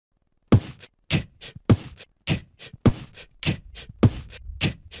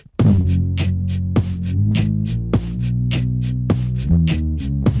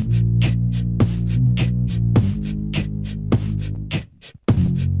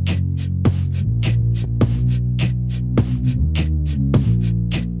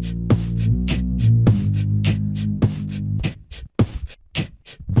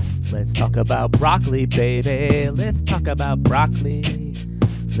about broccoli, baby. Let's talk about broccoli.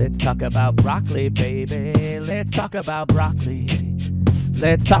 Let's talk about broccoli, baby. Let's talk about broccoli.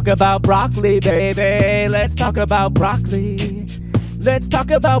 Let's talk about broccoli, baby. Let's talk about broccoli. Let's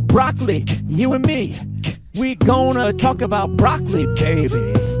talk about broccoli. You and me, we gonna talk about broccoli,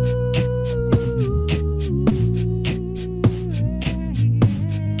 baby.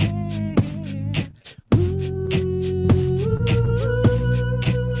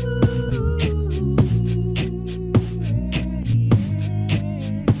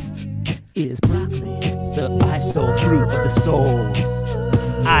 Is broccoli the ISO fruit of the soul?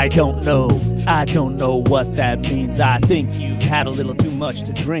 I don't know what that means. I think you had a little too much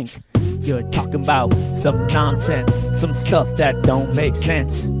to drink. You're talking about some nonsense, some stuff that don't make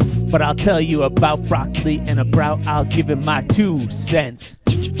sense. But I'll tell you about broccoli and about I'll give it my 2 cents.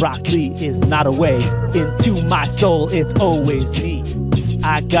 Broccoli is not a way into my soul, it's always me.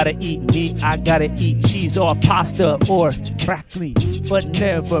 I gotta eat meat, I gotta eat cheese or pasta or broccoli, but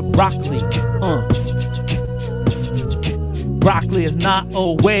never broccoli. Broccoli is not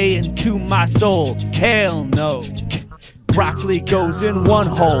a way into my soul, hell no. Broccoli goes in one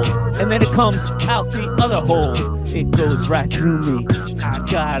hole, and then it comes out the other hole. It goes right through me. I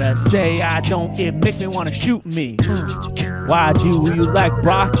gotta say, it makes me wanna shoot me. Why do you like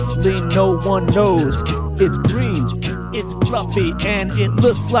broccoli? No one knows. It's green, it's fluffy, and it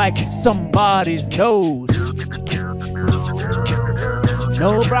looks like somebody's nose.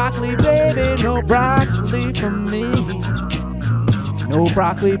 No broccoli, baby, no broccoli for me. No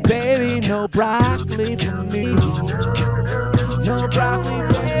broccoli, baby, no broccoli for me. No broccoli,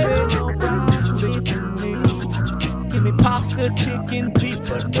 baby, no broccoli for me. Give me pasta, chicken, beef,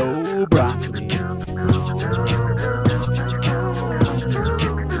 but no broccoli.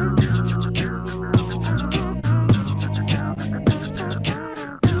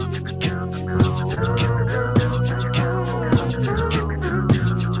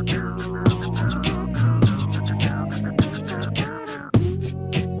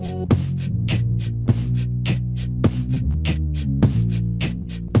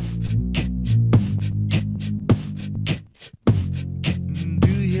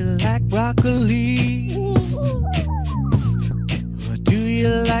 Broccoli, or do you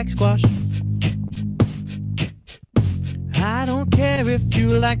like squash? I don't care if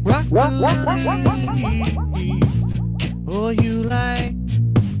you like broccoli, or you like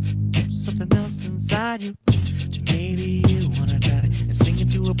something else inside you. Maybe you wanna try it and sing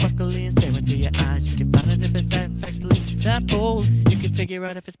into a broccoli and stare into your eyes. You can find it if it's actually that bold. You can figure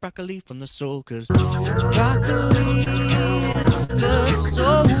out if it's broccoli from the soul, 'cause broccoli is the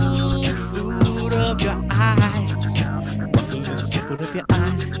soul food of your eyes. Broccoli is the food of your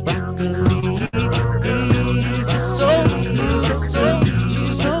eyes. Broccoli is the soul food, the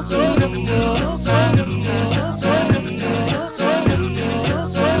soul food of your soul.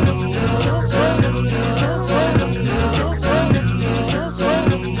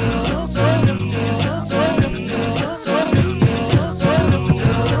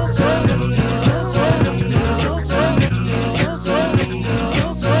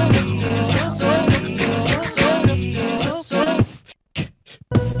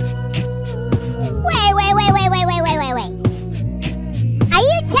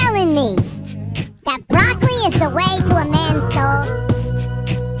 The way to a man's soul?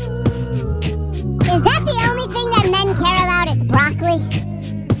 Is that the only thing that men care about is broccoli?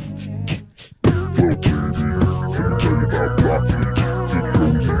 Well, baby, let me tell you about broccoli. It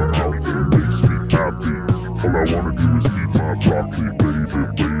goes in my mouth and makes me happy. All I wanna do is eat my broccoli,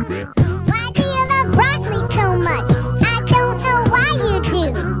 baby. Why do you love broccoli so much? I don't know why you do.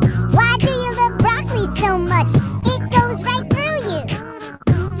 Why do you love broccoli so much? It goes right through you. Well,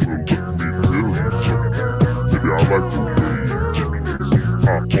 let me tell you something. I like the way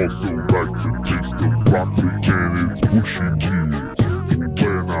I also like the taste of broccoli and its bushy ears.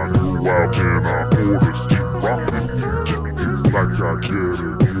 When I go out and I order steamed broccoli, it's like I get a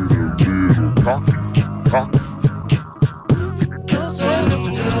little cocky.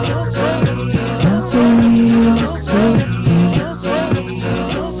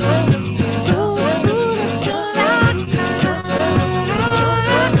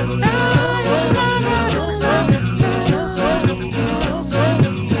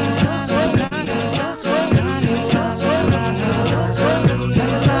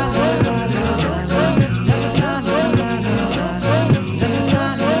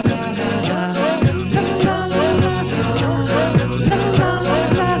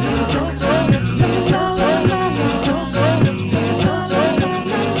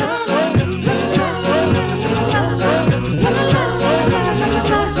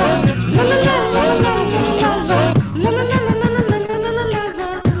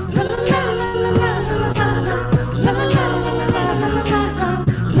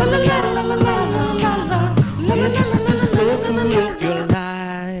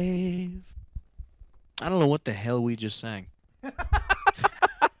 I don't know what the hell we just sang.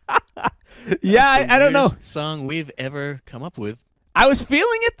 Yeah, I don't know. Weirdest song we've ever come up with. I was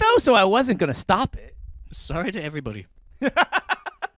feeling it though, so I wasn't gonna stop it. Sorry to everybody.